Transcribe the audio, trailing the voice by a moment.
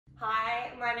Hi,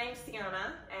 my name's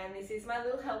Sienna and this is my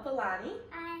little helper Lani.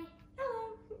 Hi.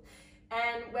 Hello.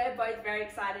 And we're both very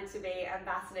excited to be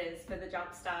ambassadors for the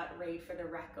Jumpstart Read for the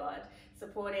Record,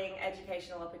 supporting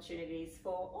educational opportunities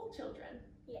for all children.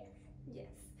 Yes. Yes.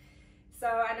 So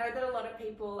I know that a lot of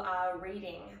people are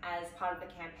reading as part of the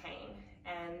campaign,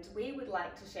 and we would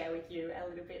like to share with you a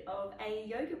little bit of a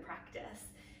yoga practice,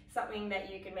 something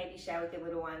that you can maybe share with your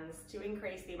little ones to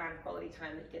increase the amount of quality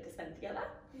time that you get to spend together.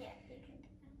 Yeah, you can do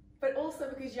But also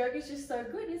because yoga is just so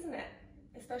good, isn't it?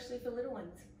 Especially for little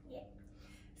ones. Yeah.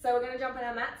 So we're going to jump on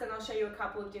our mats and I'll show you a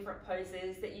couple of different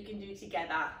poses that you can do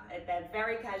together. They're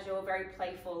very casual, very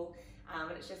playful,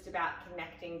 and it's just about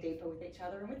connecting deeper with each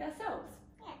other and with ourselves.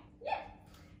 Yeah.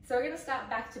 So we're going to start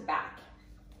back to back.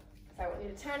 So I want you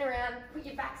to turn around, put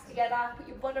your backs together, put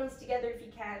your bottoms together if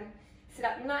you can. Sit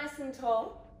up nice and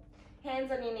tall,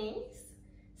 hands on your knees,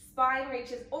 spine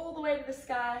reaches all the way to the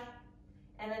sky,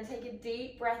 and then take a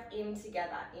deep breath in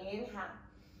together. Inhale.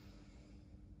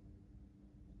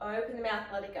 Open the mouth,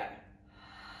 let it go.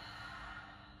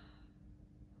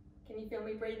 Can you feel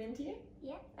me breathe into you?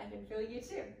 Yeah. I can feel you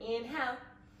too. Inhale.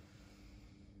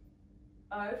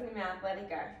 Open the mouth, let it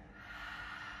go.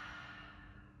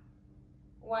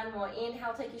 One more.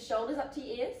 Inhale, take your shoulders up to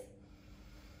your ears.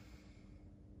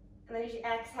 And then as you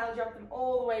exhale, drop them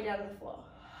all the way down to the floor.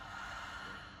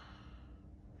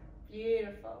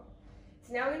 Beautiful.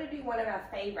 So now we're going to do one of our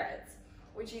favorites,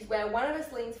 which is where one of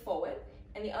us leans forward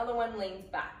and the other one leans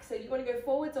back. So do you want to go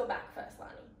forwards or back first,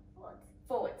 Lani? Forwards.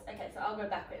 Forwards. Okay, so I'll go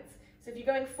backwards. So if you're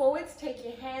going forwards, take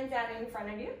your hands out in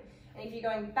front of you. And if you're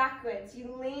going backwards,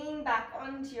 you lean back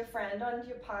onto your friend, onto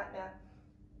your partner.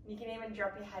 You can even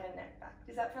drop your head and neck back.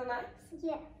 Does that feel nice?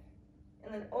 Yeah.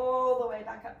 And then all the way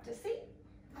back up to seat.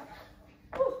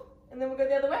 Whew. And then we'll go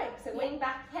the other way. So lean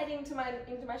back, head into my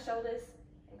shoulders,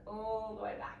 and all the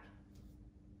way back.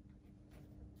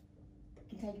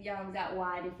 You can take your arms out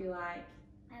wide if you like.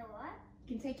 My what?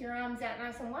 You can take your arms out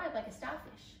nice and wide like a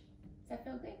starfish. Does that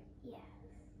feel good? Yes.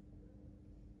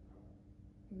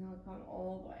 And then we're going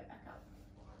all the way back up.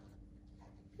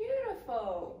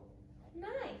 Beautiful.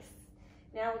 Nice.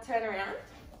 Now we'll turn around.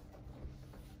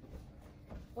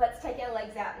 Let's take our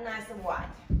legs out nice and wide.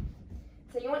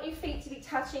 So you want your feet to be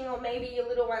touching, or maybe your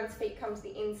little one's feet come to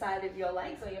the inside of your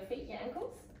legs, or your feet, your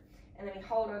ankles. And then we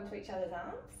hold on to each other's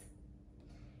arms.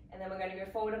 And then we're going to go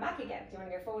forward and back again. Do you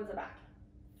want to go forwards or back?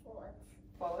 Forwards.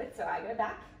 Forward, so I go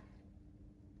back.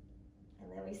 And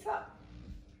then we swap.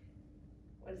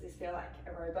 What does this feel like?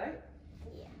 A rowboat?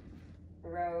 Yeah.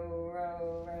 Row,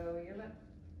 row, row your boat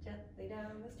gently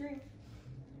down the stream.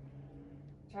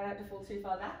 Try not to fall too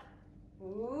far back.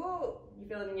 Ooh, you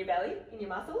feel it in your belly, in your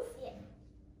muscles? Yeah.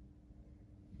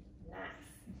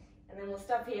 Nice. And then we'll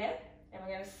stop here and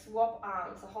we're going to swap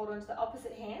arms. So hold on to the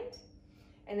opposite hand.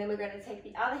 And then we're going to take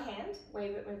the other hand,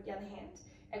 wave it with the other hand,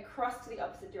 across to the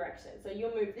opposite direction. So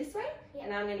you'll move this way,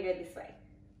 and I'm going to go this way.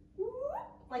 Ooh,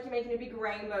 like you're making a big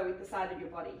rainbow with the side of your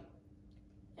body.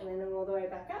 And then all the way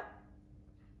back up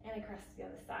and across to the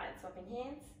other side. Swapping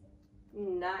hands.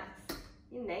 Nice.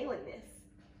 You're nailing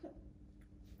this.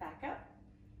 Back up.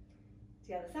 To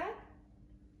the other side.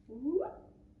 Ooh.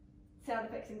 Sound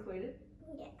effects included.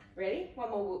 Yeah. Ready?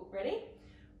 One more whoop. Ready?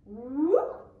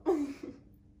 Whoop.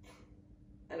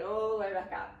 And all the way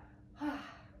back up.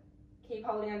 Keep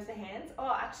holding onto the hands.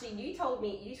 Oh, actually, you taught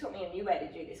me a new way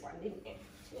to do this one, didn't you?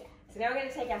 Yeah. So now we're going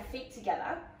to take our feet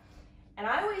together. And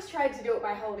I always tried to do it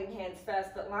by holding hands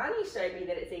first, but Lani showed me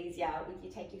that it's easier with you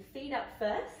take your feet up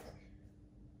first,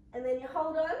 and then you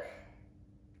hold on,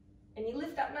 and you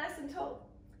lift up nice and tall.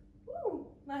 Woo,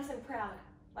 nice and proud.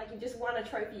 Like you just won a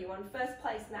trophy. You won first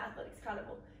place in the athletics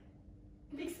carnival.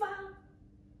 Big smile.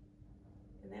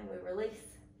 And then we release.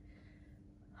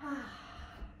 And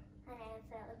I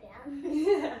fell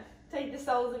down. Take the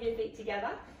soles of your feet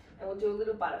together and we'll do a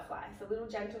little butterfly. So little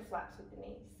gentle flaps with the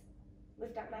knees.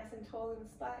 Lift up nice and tall in the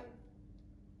spine.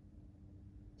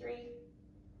 3,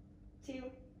 2,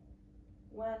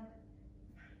 1.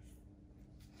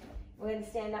 Nice. We're going to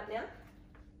stand up now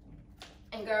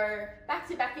and go back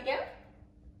to back again.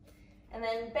 And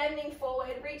then bending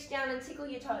forward, reach down and tickle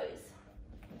your toes.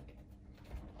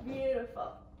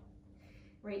 Beautiful.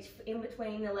 Reach in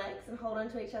between the legs and hold on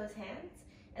to each other's hands.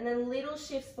 And then little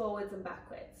shifts forwards and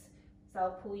backwards. So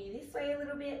I'll pull you this way a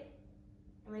little bit,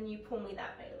 and then you pull me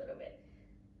that way a little bit.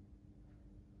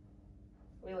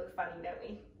 We look funny, don't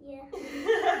we?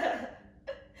 Yeah.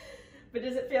 But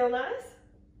does it feel nice?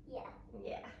 Yeah.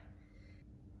 Yeah.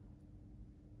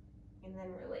 And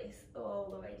then release all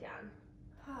the way down.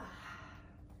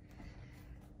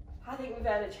 I think we've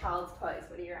earned a child's pose.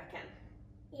 What do you reckon?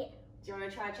 Yeah. Do you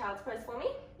want to try child's pose for me?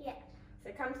 Yeah.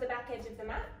 So come to the back edge of the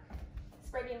mat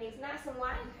Spread your knees nice and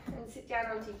wide and sit down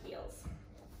onto your heels.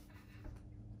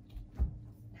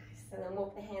 Nice. And then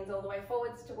walk the hands all the way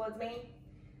forwards towards me.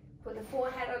 Put the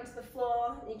forehead onto the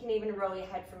floor. You can even roll your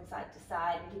head from side to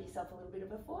side and give yourself a little bit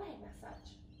of a forehead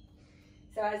massage.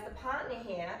 So as the partner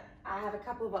here, I have a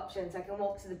couple of options. I can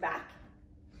walk to the back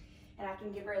and I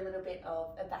can give her a little bit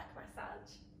of a back massage.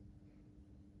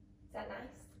 Is that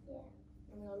nice? Yeah.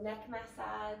 A little neck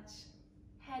massage,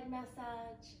 head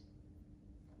massage.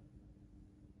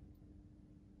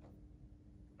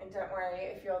 And don't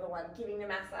worry, if you're the one giving the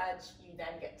massage, you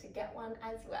then get to get one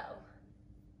as well.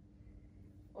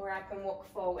 Or I can walk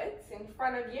forwards in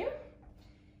front of you.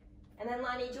 And then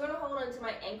Lani, do you want to hold on to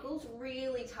my ankles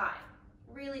really tight?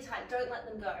 Really tight, don't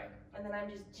let them go. And then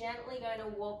I'm just gently going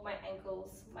to walk my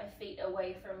ankles, my feet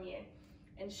away from you.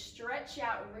 And stretch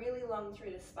out really long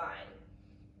through the spine.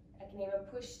 I can even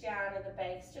push down at the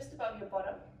base, just above your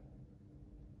bottom.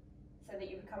 So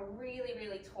that you become really,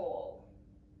 really tall.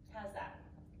 How's that?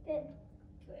 Good.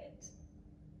 Good.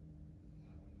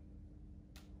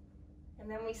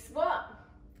 And then we swap.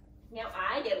 Now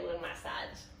I get a little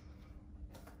massage.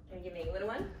 Can you give me a little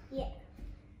one? Yeah.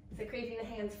 So creeping the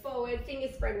hands forward,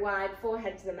 fingers spread wide,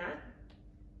 forehead to the mat.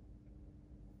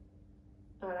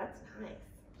 Oh, that's nice.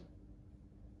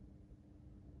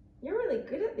 You're really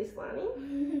good at this, Lani.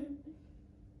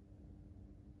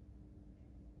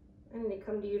 I need to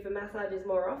come to you for massages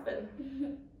more often.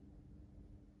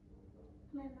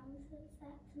 My mum says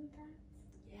that sometimes.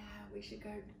 Yeah, we should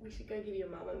go give your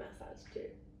mum a massage too.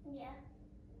 Yeah.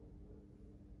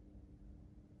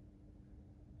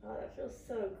 Oh, that feels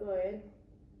so good.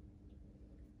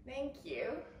 Thank you.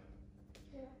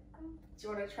 You're welcome. Do you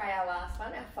want to try our last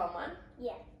one, our fun one?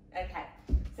 Yeah. Okay,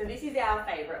 so this is our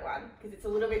favourite one because it's a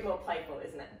little bit more playful,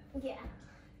 isn't it? Yeah.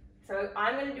 So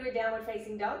I'm going to do a downward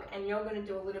facing dog and you're going to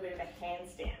do a little bit of a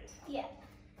handstand. Yeah.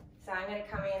 So I'm going to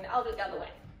come in, I'll do it the other way.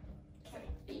 Okay,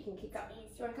 but you can kick up. Do you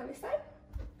want to come this side?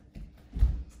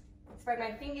 Spread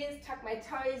my fingers, tuck my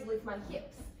toes, lift my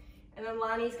hips. And then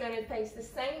Lani's going to face the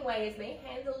same way as me,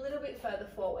 hands a little bit further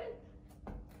forward.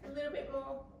 A little bit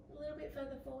more, a little bit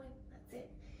further forward, that's it.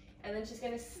 And then she's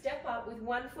going to step up with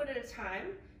one foot at a time,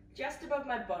 just above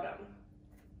my bottom.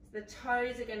 So the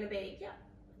toes are going to be, yeah,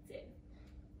 that's it.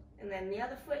 And then the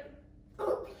other foot,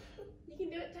 oh, you can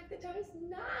do it, tuck the toes,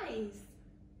 nice.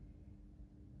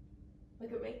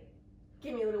 Look at me,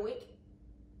 give me a little wink,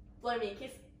 blow me a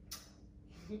kiss.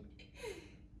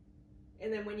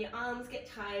 And then when your arms get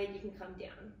tired, you can come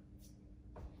down.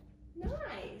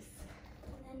 Nice.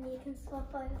 And then you can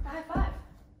swap over. High five.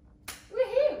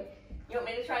 Woohoo! You want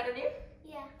me to try it on you?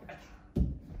 Yeah.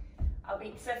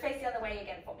 Okay. So face the other way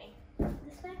again for me.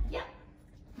 This way? Yeah.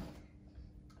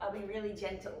 I'll be really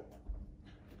gentle.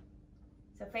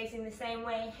 So facing the same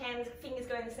way, hands, fingers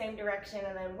go in the same direction,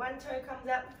 and then one toe comes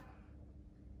up,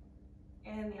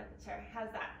 and the other toe.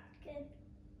 How's that? Good.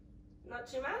 Not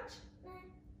too much? No.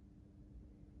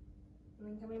 And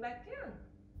then coming back down.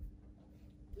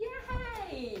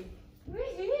 Yay!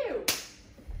 Woohoo!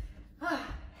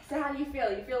 So how do you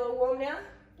feel? You feel all warm now?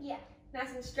 Yeah.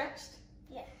 Nice and stretched?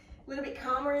 Yeah. A little bit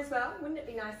calmer as well. Wouldn't it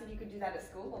be nice if you could do that at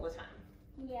school all the time?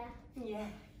 Yeah. Yeah.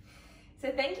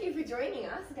 So thank you for joining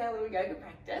us at our little yoga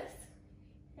practice.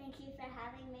 Thank you for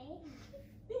having me.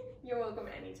 You're welcome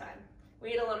anytime.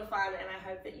 We had a lot of fun and I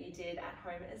hope that you did at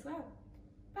home as well.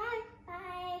 Bye.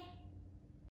 Bye.